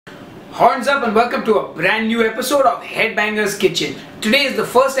Horns up and welcome to a brand new episode of Headbanger's Kitchen. Today is the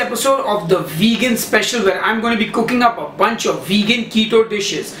first episode of the vegan special where I'm going to be cooking up a bunch of vegan keto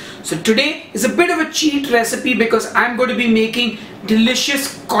dishes. So today is a bit of a cheat recipe because I'm going to be making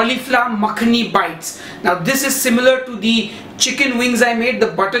delicious cauliflower makhani bites. Now this is similar to the chicken wings I made, the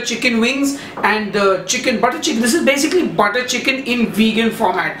butter chicken wings and the butter chicken. This is basically butter chicken in vegan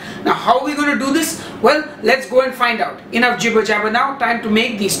format. Now how are we going to do this? Well, let's go and find out. Enough jibber jabber now, time to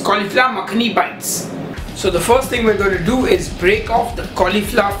make these cauliflower makhani bites. So the first thing we're going to do is break off the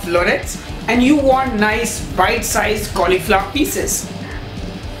cauliflower florets, and you want nice bite-sized cauliflower pieces.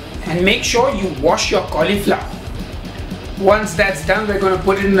 And make sure you wash your cauliflower. Once that's done, we're going to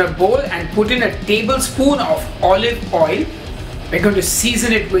put it in a bowl and put in a tablespoon of olive oil. We're going to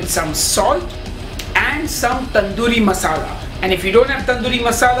season it with some salt and some tandoori masala. And if you don't have tandoori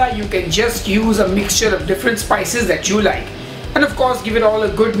masala, you can just use a mixture of different spices that you like. And of course, give it all a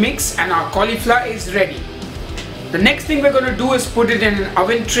good mix and our cauliflower is ready. The next thing we're going to do is put it in an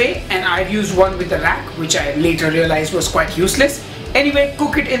oven tray, and I've used one with a rack, which I later realized was quite useless. Anyway,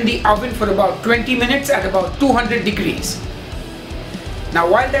 cook it in the oven for about 20 minutes at about 200 degrees.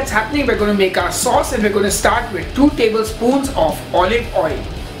 Now while that's happening, we're going to make our sauce, and we're going to start with 2 tablespoons of olive oil.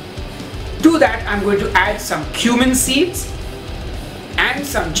 To that, I'm going to add some cumin seeds and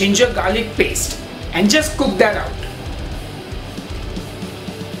some ginger garlic paste and just cook that out.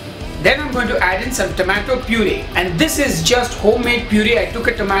 Then I'm going to add in some tomato puree, and this is just homemade puree. I took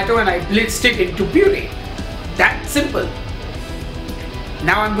a tomato and I blitzed it into puree. That's simple.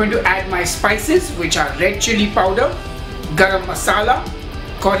 Now I'm going to add my spices, which are red chili powder, garam masala,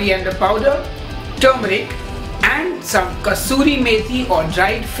 coriander powder, turmeric and some kasuri methi or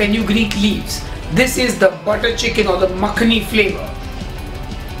dried fenugreek leaves. This is the butter chicken or the makhani flavor.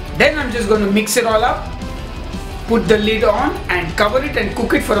 Then I'm just going to mix it all up, put the lid on and cover it and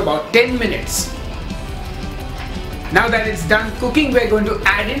cook it for about 10 minutes. Now that it's done cooking, we're going to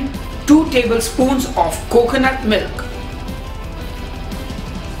add in 2 tablespoons of coconut milk.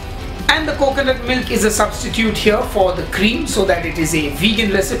 And the coconut milk is a substitute here for the cream so that it is a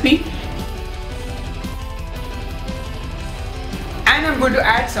vegan recipe. And I'm going to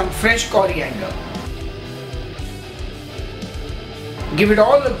add some fresh coriander. Give it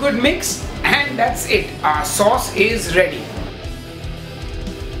all a good mix, and that's it. Our sauce is ready.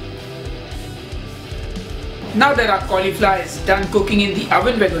 Now that our cauliflower is done cooking in the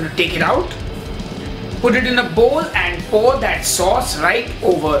oven, we're going to take it out, put it in a bowl and pour that sauce right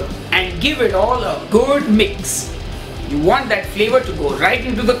over and give it all a good mix. You want that flavor to go right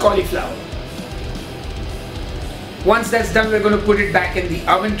into the cauliflower. Once that's done, we're going to put it back in the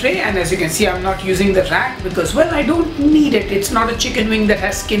oven tray, and as you can see, I'm not using the rack because, well, I don't need it. It's not a chicken wing that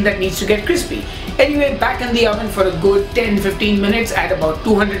has skin that needs to get crispy. Anyway, back in the oven for a good 10-15 minutes at about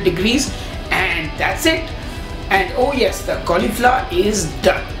 200 degrees, and that's it. And oh yes, the cauliflower is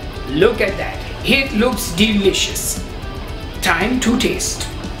done. Look at that. It looks delicious. Time to taste.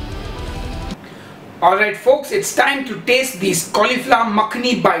 Alright folks, it's time to taste these cauliflower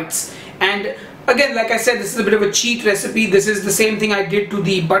makhani bites. And again, like I said, this is a bit of a cheat recipe. This is the same thing I did to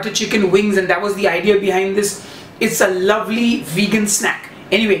the butter chicken wings, and that was the idea behind this. It's a lovely vegan snack.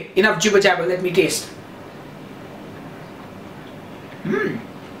 Anyway, enough jibber jabber, let me taste. Oh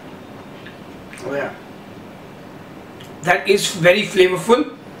yeah. That is very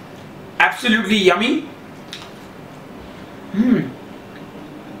flavorful. Absolutely yummy.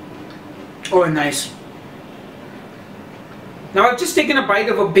 Oh, nice. Now I've just taken a bite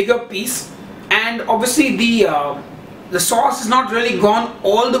of a bigger piece, and obviously the sauce is not really gone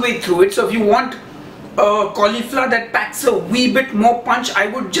all the way through it. So if you want a cauliflower that packs a wee bit more punch, I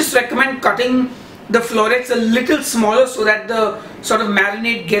would just recommend cutting the florets a little smaller so that the sort of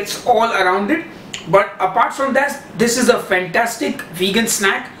marinade gets all around it. But apart from that, this is a fantastic vegan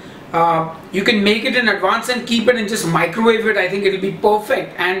snack. You can make it in advance and keep it and just microwave it. I think it'll be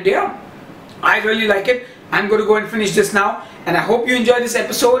perfect, and yeah, I really like it. I'm going to go and finish this now, and I hope you enjoyed this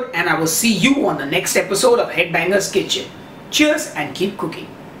episode, and I will see you on the next episode of Headbanger's Kitchen. Cheers and keep cooking.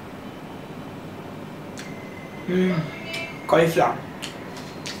 Cauliflower.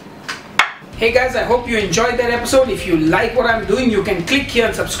 Hey guys, I hope you enjoyed that episode. If you like what I'm doing, you can click here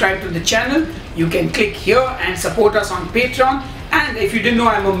and subscribe to the channel. You can click here and support us on Patreon. And if you didn't know,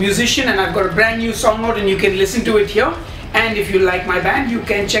 I'm a musician and I've got a brand new song out, and you can listen to it here. And if you like my band, you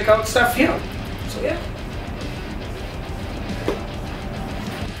can check out stuff here. So yeah.